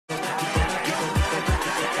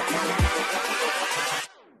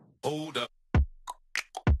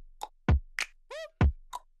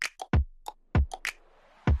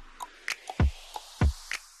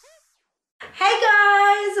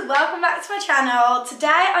channel. Today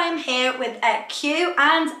I am here with a Q&A.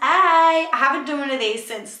 I haven't done one of these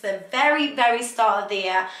since the very start of the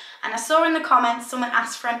year, and I saw in the comments someone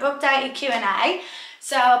asked for an updated Q&A.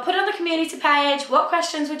 So I put on the community page, what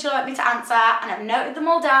questions would you like me to answer, and I've noted them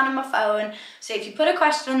all down on my phone. So if you put a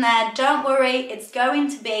question on there, don't worry, it's going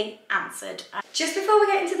to be answered. Just before we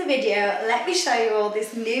get into the video, let me show you all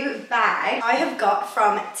this new bag I have got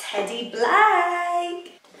from Teddy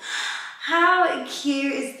Blake. How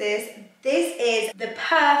cute is this? This is the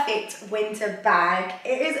perfect winter bag.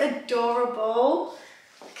 It is adorable.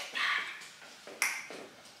 Look at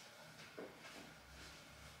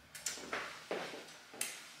that.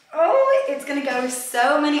 Oh, it's gonna go with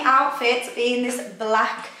so many outfits, being this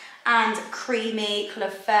black and creamy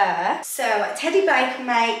colour fur. So Teddy Blake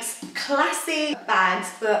makes classy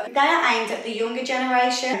bags, but they are aimed at the younger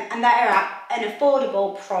generation and they are at an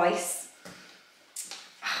affordable price.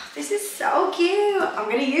 This is so cute. I'm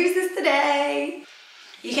gonna use this today.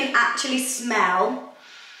 You can actually smell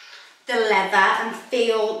the leather and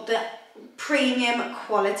feel the premium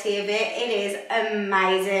quality of it. It is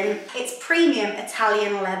amazing. It's premium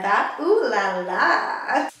Italian leather. Ooh la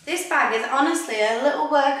la. This bag is honestly a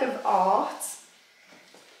little work of art.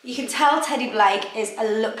 You can tell Teddy Blake is a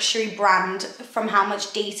luxury brand from how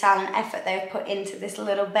much detail and effort they've put into this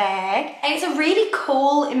little bag. And it's a really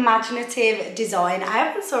cool, imaginative design. I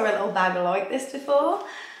haven't saw a little bag like this before,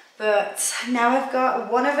 but now I've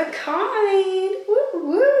got one of a kind. Woo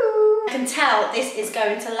woo. I can tell this is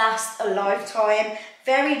going to last a lifetime.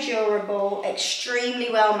 Very durable, extremely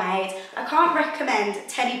well made. I can't recommend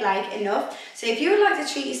Teddy Blake enough. So if you would like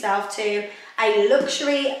to treat yourself to a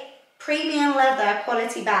luxury premium leather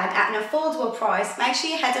quality bag at an affordable price, make sure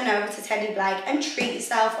you head on over to Teddy Blake and treat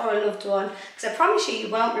yourself or a loved one, because I promise you, you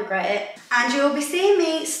won't regret it. And you'll be seeing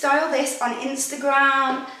me style this on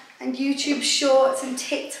Instagram and YouTube Shorts and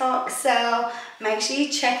TikTok, so make sure you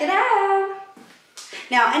check it out.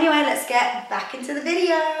 Now, anyway, let's get back into the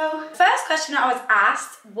video. First question I was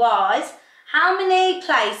asked was, how many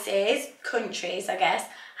places, countries I guess,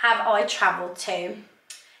 have I travelled to?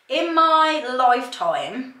 In my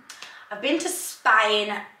lifetime, I've been to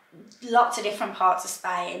Spain, lots of different parts of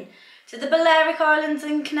Spain. To the Balearic Islands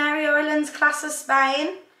and Canary Islands class as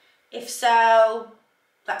Spain? If so,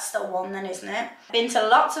 that's still one then, isn't it? Been to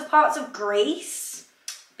lots of parts of Greece.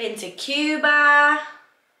 Been to Cuba,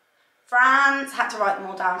 France. Had to write them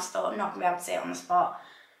all down, so I'm not going to be able to see it on the spot.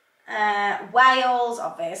 Wales,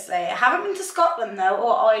 obviously. I haven't been to Scotland though,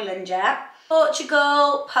 or Ireland yet.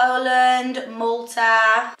 Portugal, Poland,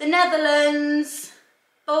 Malta, the Netherlands,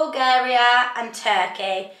 Bulgaria and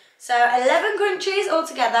Turkey. So 11 countries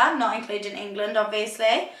altogether, not including England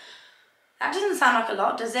obviously. That doesn't sound like a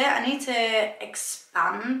lot, does it? I need to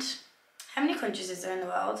expand. How many countries is there in the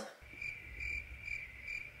world?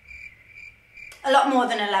 A lot more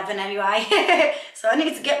than 11 anyway. So I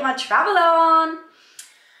need to get my travel on.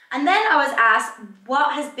 And then I was asked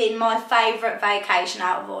what has been my favourite vacation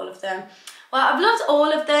out of all of them. Well, I've loved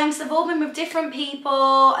all of them because they've all been with different people.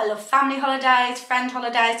 I love family holidays, friend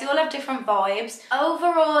holidays, they all have different vibes.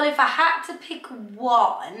 Overall, if I had to pick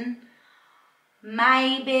one,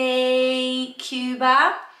 maybe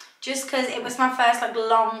Cuba, just because it was my first like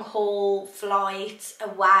long haul flight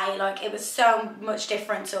away. Like it was so much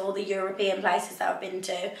different to all the European places that I've been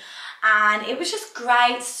to. And it was just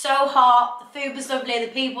great, so hot, the food was lovely,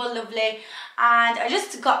 the people were lovely, and I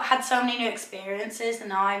just had so many new experiences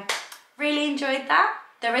and I really enjoyed that.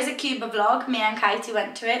 There is a Cuba vlog, me and Katie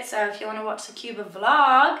went to it, so if you want to watch the Cuba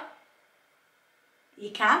vlog, you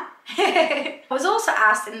can. I was also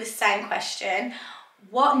asked in this same question,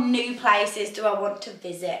 what new places do I want to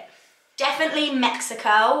visit? Definitely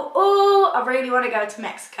Mexico. Oh, I really want to go to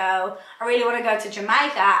Mexico. I really want to go to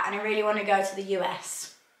Jamaica, and I really want to go to the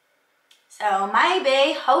US. So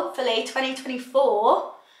maybe, hopefully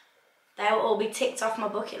 2024, they will all be ticked off my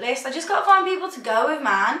bucket list. I just got to find people to go with,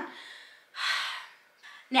 man.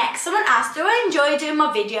 Next, someone asked, do I enjoy doing my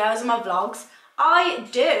videos and my vlogs? I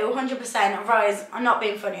do, 100%. Otherwise, I'm not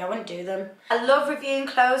being funny, I wouldn't do them. I love reviewing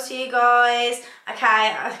clothes for you guys.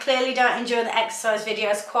 Okay, I clearly don't enjoy the exercise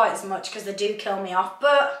videos quite as much because they do kill me off,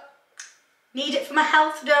 but need it for my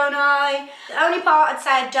health, don't I? The only part I'd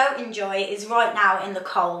say I don't enjoy is right now in the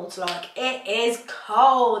cold. Like, it is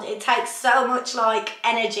cold. It takes so much, like,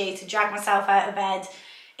 energy to drag myself out of bed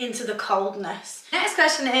into the coldness. Next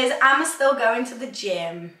question is, am I still going to the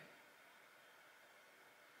gym?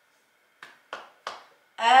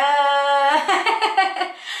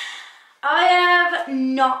 I have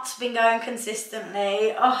not been going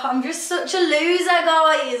consistently. Oh, I'm just such a loser,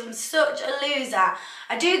 guys. I'm such a loser.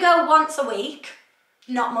 I do go once a week.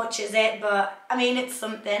 Not much is it, but I mean, it's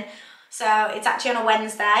something. So it's actually on a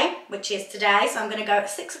Wednesday, which is today. So I'm going to go at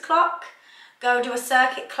 6 o'clock, go do a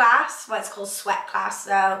circuit class, what it's called sweat class.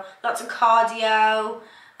 So lots of cardio,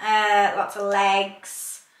 lots of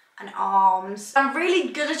legs and arms. I'm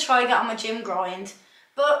really going to try and get on my gym grind.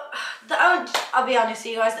 But I'll be honest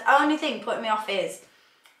with you guys, the only thing putting me off is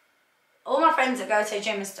all my friends that go to the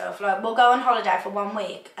gym and stuff, like, we'll go on holiday for 1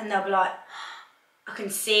 week and they'll be like, I can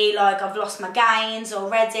see, like, I've lost my gains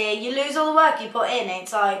already. You lose all the work you put in.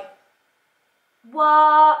 It's like,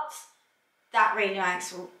 what? That really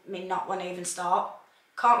makes me not want to even start.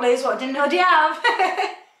 Can't lose what I didn't already have.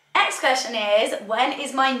 Next question is, when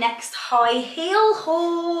is my next high heel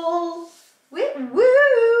haul? Woo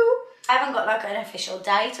woo! I haven't got like an official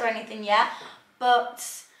date or anything yet, but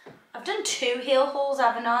I've done 2 heel hauls,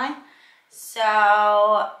 haven't I? So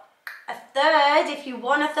a third, if you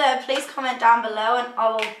want a third, please comment down below and I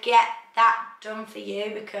will get that done for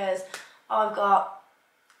you, because I've got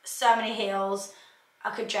so many heels. I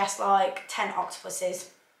could dress like 10 octopuses,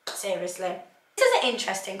 seriously. This is an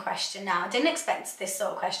interesting question now. I didn't expect this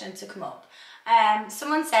sort of question to come up.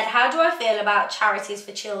 Someone said, how do I feel about charities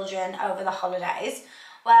for children over the holidays?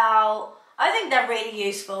 Well, I think they're really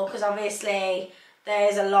useful because obviously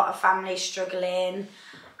there's a lot of families struggling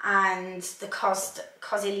and the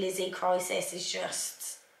Cosy Lizzie crisis is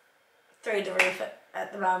just through the roof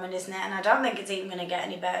at the moment, isn't it? And I don't think it's even going to get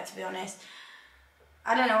any better, to be honest.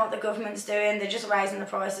 I don't know what the government's doing. They're just raising the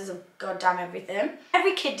prices of goddamn everything.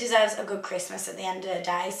 Every kid deserves a good Christmas at the end of the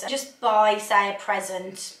day. So just buy, say, a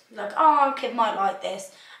present. Like, oh, a kid might like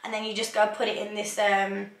this. And then you just go put it in this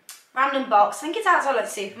random box. I think it's outside like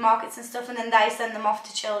supermarkets and stuff. And then they send them off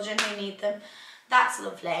to children who need them. That's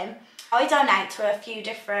lovely. I donate to a few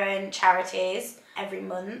different charities every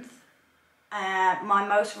month. My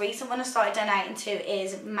most recent one I started donating to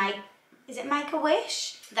is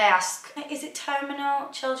Make-A-Wish? They ask, is it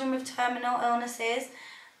children with terminal illnesses,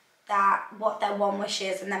 what their one wish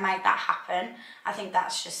is, and they make that happen. I think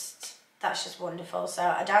that's just wonderful. So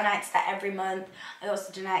I donate to that every month. I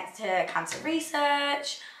also donate to cancer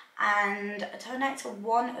research, and I donate to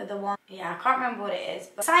one other one. Yeah, I can't remember what it is.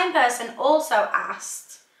 But the same person also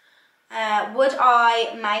asked, would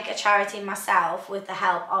I make a charity myself with the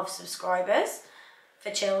help of subscribers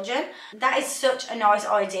for children? That is such a nice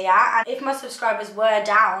idea, and if my subscribers were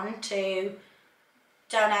down to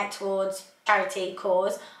donate towards charity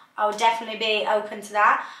cause, I would definitely be open to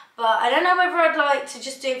that. But I don't know whether I'd like to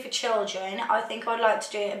just do it for children. I think I'd like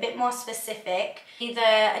to do it a bit more specific, either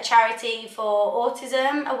a charity for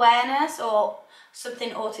autism awareness or something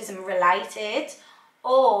autism related,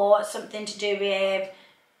 or something to do with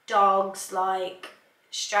dogs, like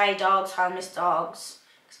stray dogs, homeless dogs.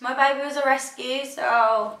 My baby was a rescue,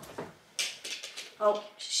 so, oh,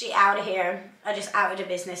 she out of here. I just outed her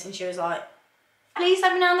business and she was like, please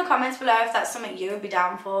let me know in the comments below if that's something you would be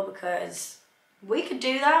down for, because we could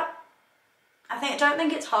do that. I don't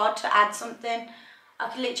think it's hard to add something. I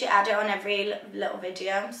could literally add it on every little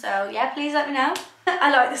video. So yeah, please let me know. I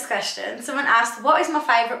like this question. Someone asked, what is my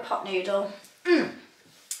favourite pot noodle?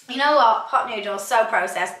 You know what, pot noodles, so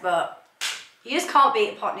processed, but you just can't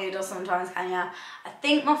beat a pot noodle sometimes, can you? I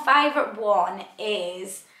think my favourite one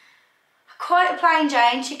is quite a plain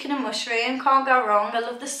Jane, chicken and mushroom. Can't go wrong. I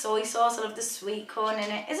love the soy sauce. I love the sweet corn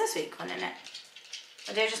in it. Is there sweet corn in it?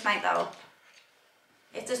 Or do I just make that up?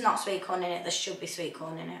 If there's not sweet corn in it, there should be sweet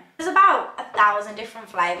corn in it. There's about 1,000 different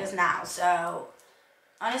flavours now, so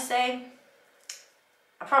honestly,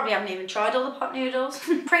 I probably haven't even tried all the pot noodles.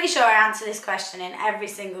 Pretty sure I answer this question in every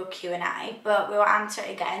single Q&A, but we'll answer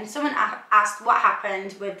it again. Someone asked what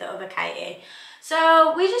happened with the other Katie.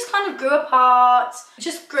 So we just kind of grew apart,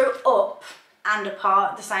 just grew up and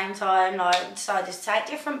apart at the same time, like decided to take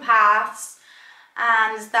different paths,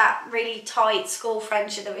 and that really tight school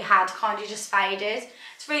friendship that we had kind of just faded.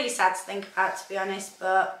 It's really sad to think about, to be honest,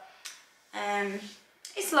 but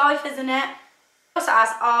it's life, isn't it? Also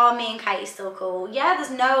asked, are me and Katie still cool? Yeah,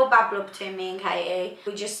 there's no bad blood between me and Katie.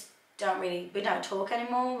 We just we don't talk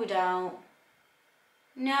anymore. We don't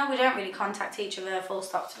really contact each other, full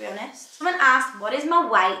stop, to be honest. Someone asked, what is my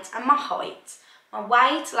weight and my height? My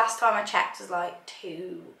weight, last time I checked, was like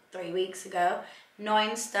 2-3 weeks ago.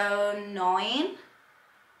 9 stone 9.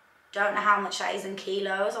 Don't know how much that is in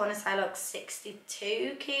kilos. I want to say like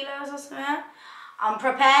 62 kilos or something. I'm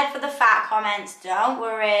prepared for the fat comments, don't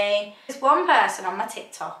worry. There's one person on my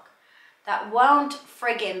TikTok that won't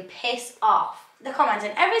friggin' piss off. They're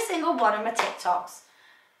commenting every single one of my TikToks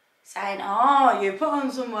saying, oh, you put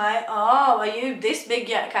on some weight. Oh, are you this big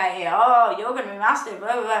yet, Katie? Oh, you're going to be massive.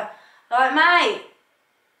 Blah, blah, blah. Like, mate.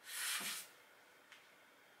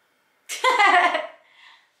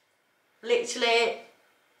 Literally,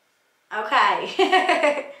 Okay.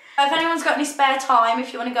 If anyone's got any spare time,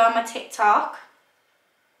 if you want to go on my TikTok,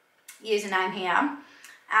 username here,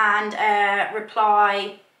 and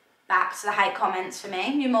reply back to the hate comments for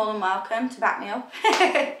me, you're more than welcome to back me up.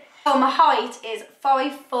 So my height is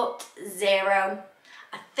 5'0".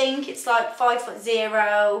 I think it's like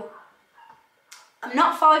 5'0". I'm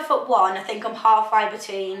not 5'1". I think I'm halfway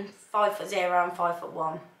between 5'0" and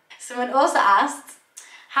 5'1". Someone also asked,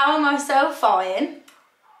 how am I so fine?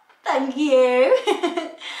 Thank you.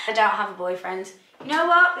 I don't have a boyfriend. You know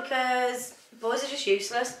what? Because boys are just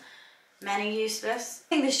useless. Men are useless. I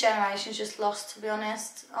think this generation's just lost, to be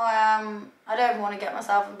honest. I don't even want to get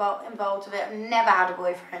myself involved with it. I've never had a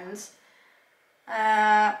boyfriend.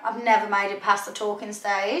 I've never made it past the talking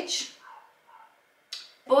stage.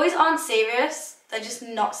 Boys aren't serious. They're just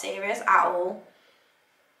not serious at all.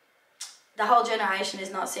 The whole generation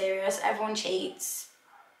is not serious. Everyone cheats.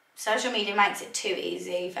 Social media makes it too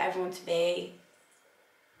easy for everyone to be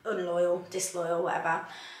unloyal, disloyal, whatever.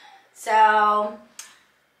 So,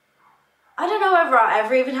 I don't know whether I'll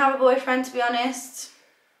ever even have a boyfriend, to be honest.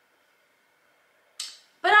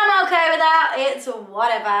 But I'm okay with that. It's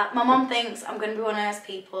whatever. My mum thinks I'm going to be one of those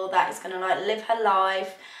people that is going to like live her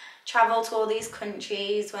life, travel to all these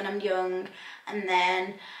countries when I'm young, and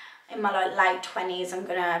then in my like late 20s I'm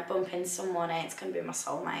going to bump into someone and it's going to be my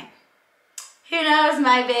soulmate. Who knows,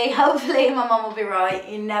 maybe. Hopefully my mum will be right.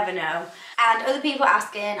 You never know. And other people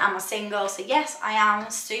asking, am I single? So yes, I am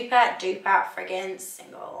super duper friggin'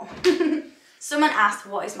 single. Someone asked,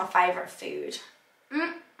 what is my favourite food?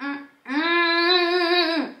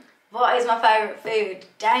 What is my favourite food?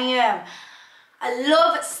 Damn. I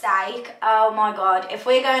love steak. Oh my God. If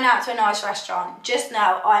we're going out to a nice restaurant, just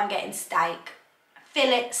know I'm getting steak.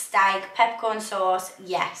 Fillet steak, peppercorn sauce,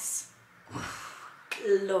 yes.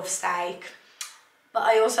 Love steak. But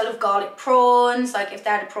I also love garlic prawns. Like if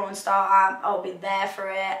they had a prawn starter, I'll be there for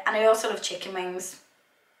it. And I also love chicken wings.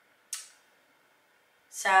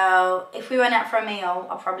 So if we went out for a meal,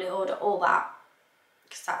 I'll probably order all that.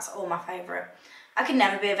 Because that's all my favourite. I could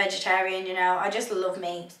never be a vegetarian, you know. I just love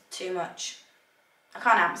meat too much. I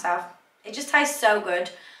can't help myself. It just tastes so good.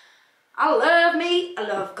 I love meat. I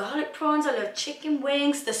love garlic prawns. I love chicken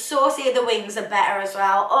wings. The saucier the wings are better as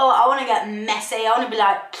well. Oh, I want to get messy. I want to be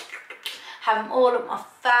like, have them all up my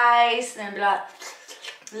face and then be like,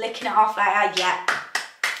 licking it off like that. Yeah.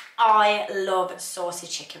 I love saucy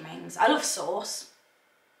chicken wings. I love sauce.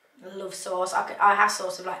 I love sauce. I have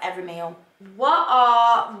sauce with like every meal. What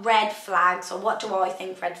are red flags, or what do I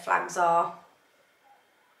think red flags are?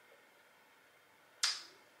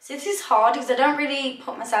 So this is hard because I don't really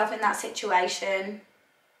put myself in that situation.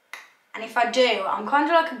 And if I do, I'm kind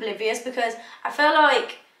of like oblivious because I feel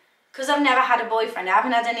like, because I've never had a boyfriend, I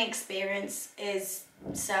haven't had any experiences,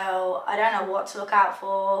 so I don't know what to look out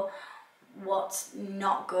for, what's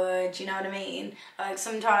not good, you know what I mean? Like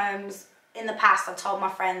sometimes in the past I've told my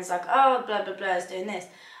friends like, oh, blah, blah, blah is doing this,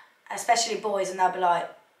 especially boys, and they'll be like,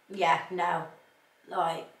 yeah, no,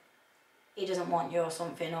 like, he doesn't want you or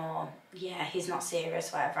something, or yeah, he's not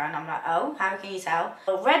serious, whatever. And I'm like, oh, how can you tell?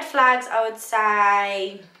 Well, red flags, I would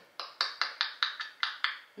say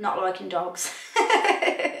not liking dogs.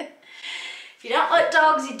 If you don't like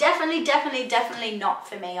dogs, you're definitely not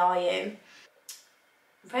for me, are you?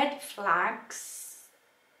 Red flags,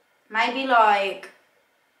 maybe like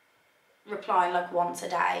replying like once a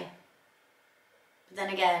day. But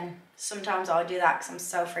then again, sometimes I do that because I'm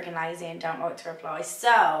so freaking lazy and don't like to reply.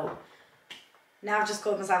 So now I've just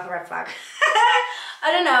called myself a red flag.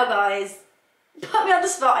 I don't know, guys. Put me on the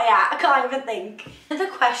spot here. I can't even think.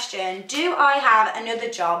 Another question. Do I have another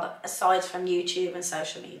job aside from YouTube and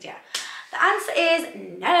social media? The answer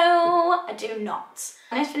is no, I do not.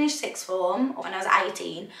 When I finished sixth form, when I was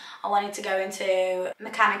 18, I wanted to go into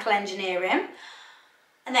mechanical engineering.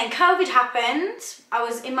 And then COVID happened. I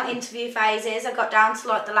was in my interview phases. I got down to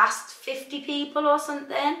like the last 50 people or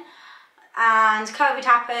something. And COVID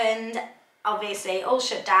happened. Obviously, all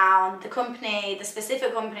shut down. The company, the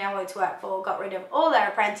specific company I wanted to work for, got rid of all their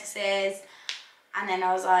apprentices. And then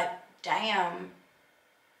I was like, damn,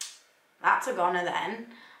 that's a goner then.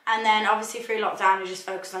 And then obviously through lockdown, I just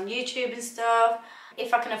focused on YouTube and stuff.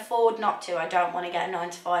 If I can afford not to, I don't want to get a 9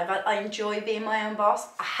 to 5. I enjoy being my own boss.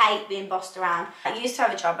 I hate being bossed around. I used to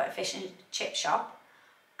have a job at a fish and chip shop,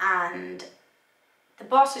 and the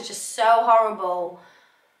boss was just so horrible.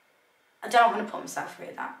 I don't want to put myself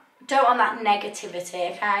through that. Don't want that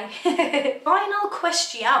negativity, okay? Final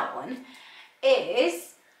question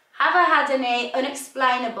is, have I had any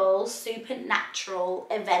unexplainable supernatural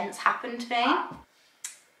events happen to me?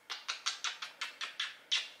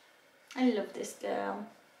 I love this girl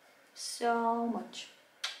so much.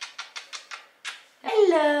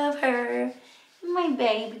 love her. My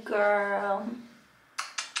baby girl.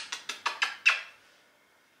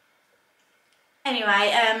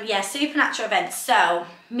 Anyway, yeah, supernatural events. So,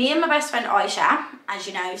 me and my best friend Aisha, as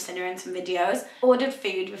you know, you've seen her in some videos, ordered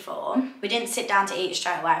food before. We didn't sit down to eat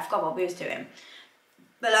straight away. I forgot what we was doing.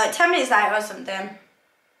 But like 10 minutes later or something,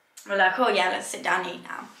 we're like, oh yeah, let's sit down and eat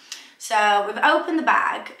now. So we've opened the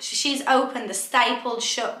bag. She's opened the stapled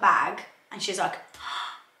shut bag and she's like,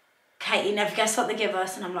 Kate, you never guess what they give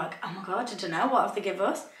us. And I'm like, oh my God, I don't know, what have they give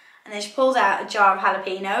us? And then she pulls out a jar of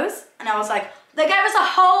jalapenos and I was like, they gave us a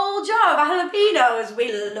whole jar of jalapenos.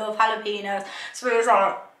 We love jalapenos. So we was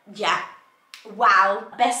like, yeah, wow,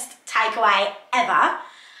 best takeaway ever.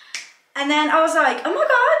 And then I was like, oh my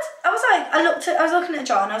God. I was looking at a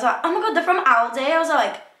jar and I was like, oh my God, they're from Aldi. I was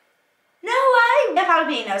like, no way. We have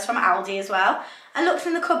jalapenos from Aldi as well. I looked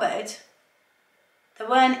in the cupboard. They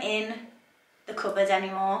weren't in the cupboard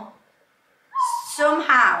anymore.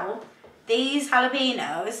 Somehow, these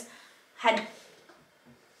jalapenos had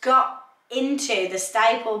got into the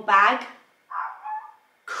staple bag.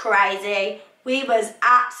 Crazy. We was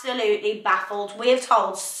absolutely baffled. We have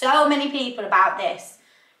told so many people about this.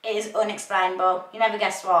 It is unexplainable. You never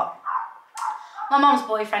guess what? My mum's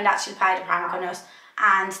boyfriend actually played a prank on us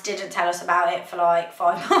and didn't tell us about it for like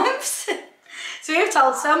 5 months. So we've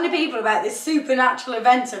told so many people about this supernatural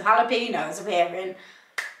event of jalapenos appearing,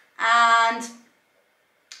 and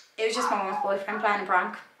it was just my mum's boyfriend playing a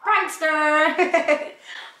prank. Prankster!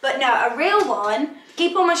 But no, a real one.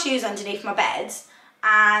 Keep all my shoes underneath my bed,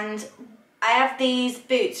 and I have these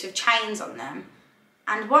boots with chains on them,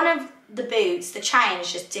 and one of the boots, the chain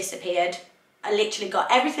has just disappeared. I literally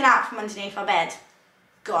got everything out from underneath my bed.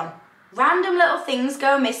 Gone. Random little things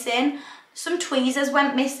go missing. Some tweezers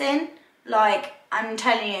went missing. Like, I'm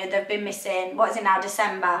telling you, they've been missing. What is it now?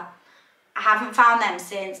 December. I haven't found them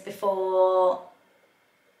since before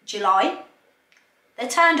July. They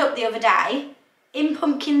turned up the other day in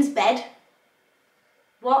Pumpkin's bed.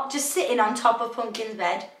 What? Just sitting on top of Pumpkin's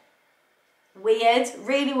bed. Weird.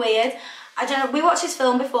 Really weird. I don't know. We watched this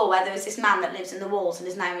film before where there was this man that lives in the walls and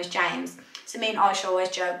his name was James. So me and Aisha always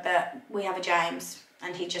joke that we have a James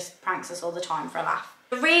and he just pranks us all the time for a laugh.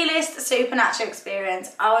 The realest supernatural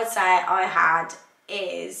experience I would say I had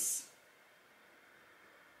is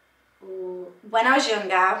when I was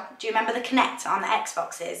younger. Do you remember the connector on the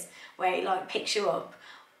Xboxes where it like picks you up?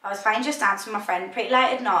 I was playing Just Dance with my friend pretty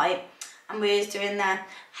late at night and we was doing the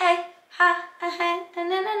hey, ha, hey, na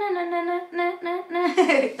na na na na na na na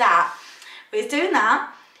that. We was doing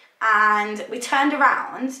that and we turned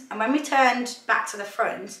around, and when we turned back to the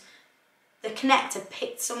front, the connector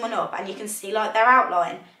picked someone up and you can see like their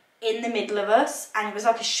outline in the middle of us, and it was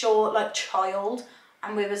like a short like child,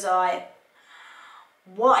 and we was like,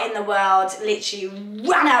 what in the world? Literally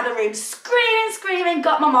ran out of the room screaming,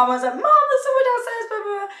 got my mum. I was like, Mum, there's someone downstairs, blah,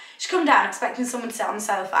 blah, blah. She come down expecting someone to sit on the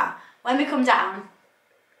sofa. When we come down,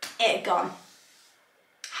 it had gone.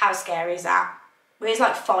 How scary is that? We was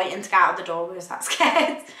like fighting to get out of the door. We was that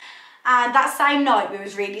scared. And that same night we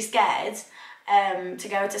was really scared to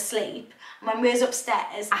go to sleep. And when we was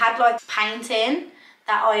upstairs, I had like painting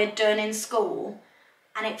that I had done in school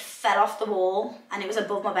and it fell off the wall, and it was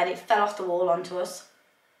above my bed. It fell off the wall onto us.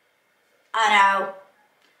 I know.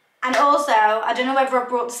 And also, I don't know whether I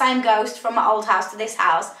brought the same ghost from my old house to this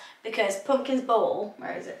house, because Pumpkin's ball,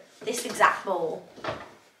 where is it? This exact ball.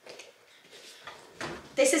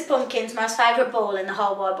 This is Pumpkin's most favourite ball in the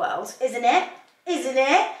whole wide world, isn't it? Isn't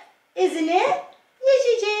it? Isn't it? Yes,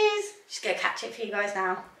 it is. Just go catch it for you guys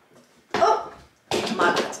now. Oh,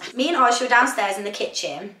 my God. Me and Aisha were downstairs in the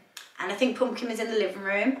kitchen, and I think Pumpkin was in the living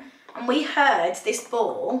room, and we heard this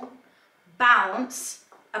ball bounce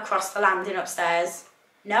across the landing upstairs.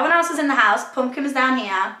 No one else was in the house. Pumpkin was down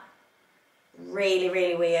here. Really,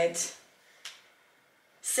 really weird.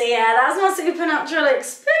 So yeah, that's my supernatural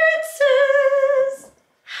experiences.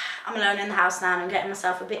 I'm alone in the house now and I'm getting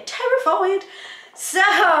myself a bit terrified. So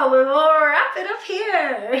we will wrap it up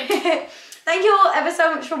here. Thank you all ever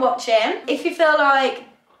so much for watching. If you feel like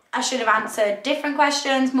I should have answered different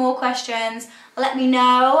questions, more questions, let me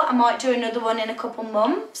know. I might do another one in a couple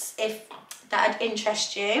months if that'd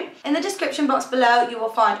interest you. In the description box below, you will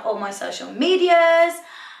find all my social medias.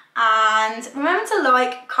 And remember to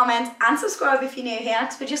like, comment and subscribe if you're new here,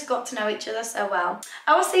 because we just got to know each other so well.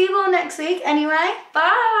 I will see you all next week anyway.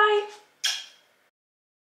 Bye!